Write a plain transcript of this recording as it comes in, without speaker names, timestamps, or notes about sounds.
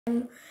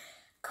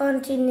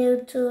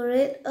Continue to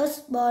read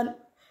Usborne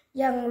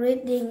Young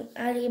reading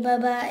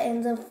Alibaba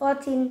and the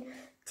 14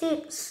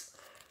 Thieves.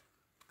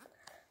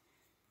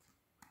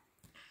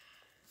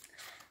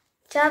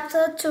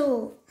 Chapter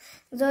 2.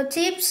 The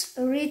thieves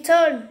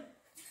return.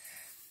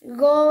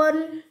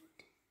 Gone,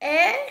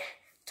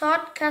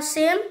 thought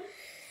Kasim.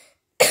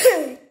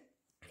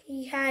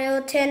 He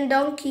hired 10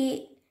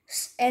 donkeys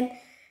and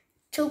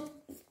took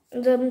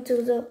them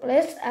to the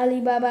place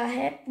Alibaba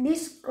had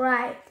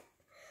described.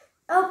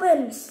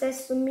 "Open,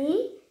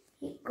 sesame!"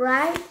 he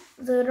cried.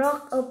 The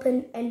rock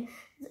opened and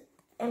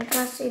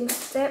Kasim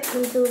stepped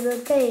into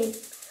the cave.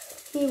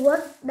 He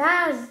was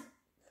dazzled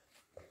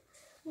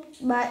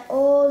by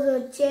all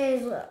the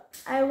treasure.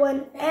 "I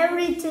want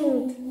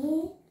everything."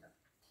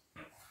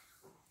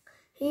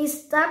 He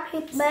stuffed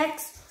his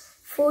bags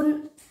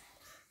full,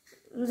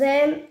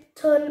 then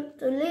turned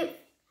to leave,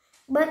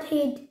 but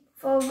he'd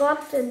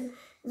forgotten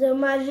the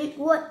magic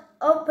word.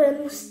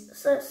 "Open,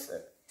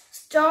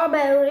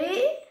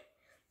 strawberry!"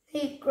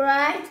 he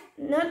cried.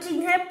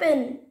 Nothing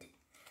happened.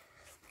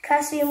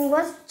 Kasim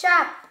was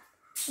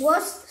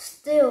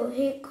still.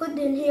 He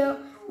couldn't hear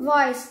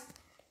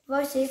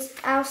voices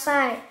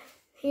outside.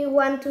 He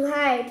wanted to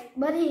hide,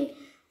 but he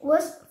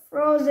was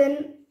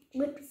frozen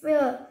with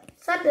fear.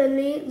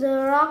 Suddenly,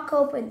 the rock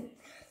opened.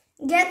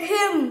 "Get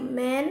him,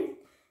 man!"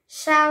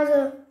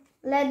 shouted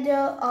the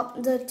leader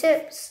of the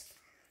thieves.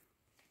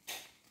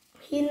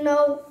 "He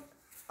knows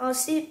our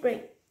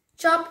secret.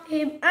 Chop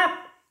him up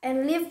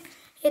and lift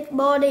his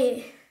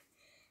body,"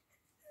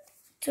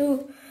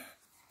 to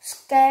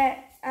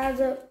scare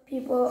other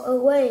people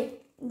away.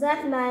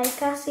 That night,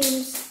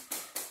 Kasim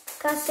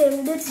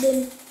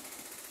didn't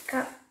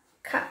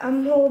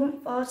come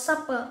home for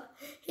supper.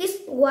 His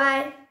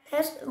wife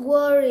was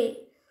worried.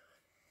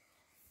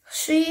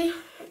 She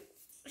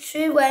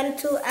went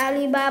to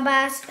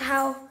Alibaba's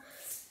house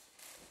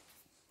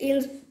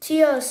in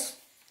tears.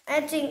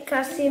 "I think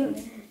Kasim's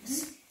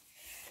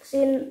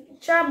in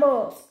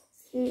trouble,"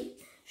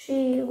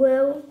 she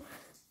will.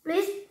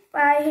 "Please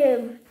find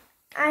him.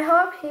 I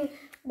hope he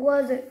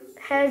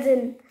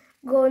hasn't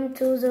gone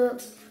to the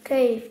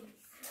cave."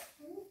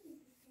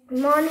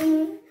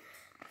 Morning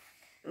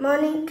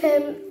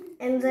came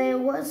and there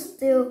was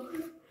still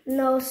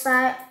no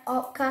sign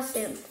of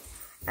Kasim.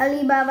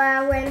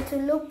 Alibaba went to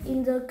look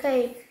in the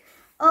cave.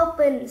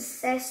 "Open,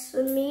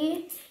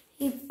 sesame!"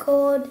 he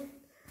called.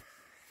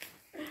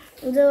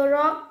 The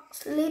rock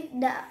slid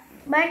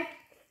back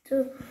to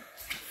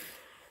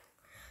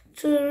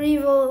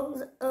reveal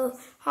a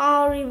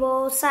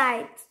horrible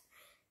sight.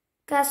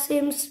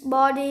 Kasim's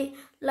body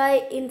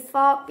lay in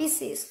 4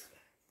 pieces.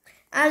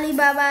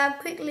 Alibaba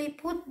quickly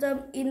put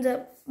them in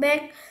the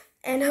bag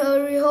and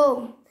hurried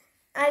home.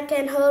 "I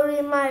can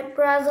hurry my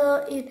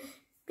brother in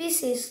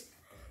pieces,"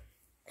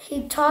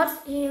 he thought.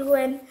 He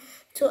went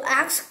to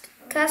ask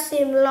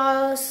Kasim's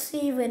lawyer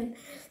Steven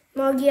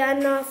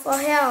Morgiana for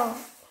help.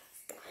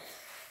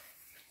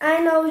 "I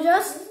know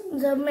just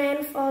the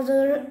man for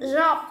the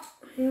job."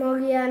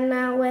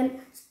 Morgiana went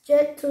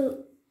straight to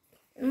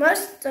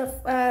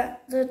Mustafa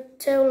the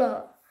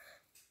tailor.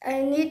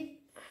 "I need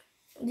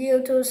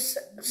you to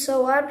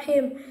sew up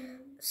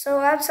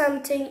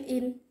something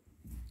in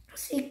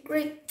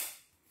secret,"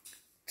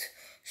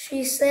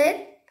 she said.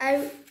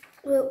 "I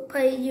will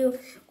pay you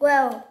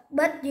well,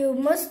 but you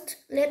must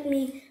let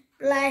me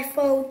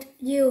blindfold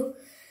you."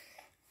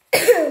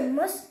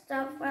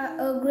 Mustafa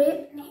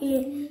agreed. He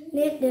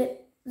needed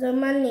the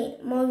money.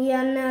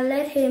 Morgiana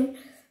led him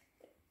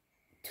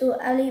to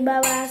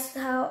Alibaba's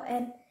house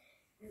and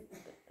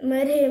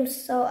made him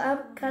sew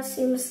up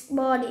Kasim's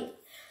body.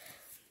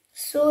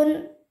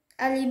 Soon,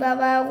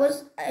 Alibaba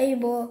was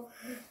able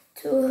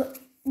to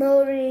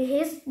bury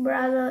his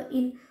brother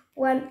in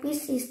 1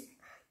 piece.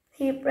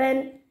 He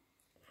pretended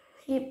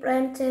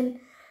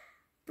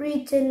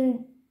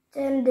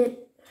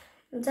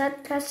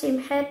that Kasim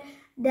had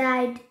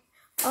died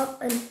of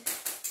an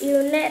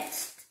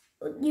illness.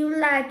 "Would you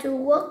like to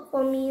work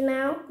for me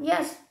now?"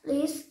 "Yes,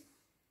 please."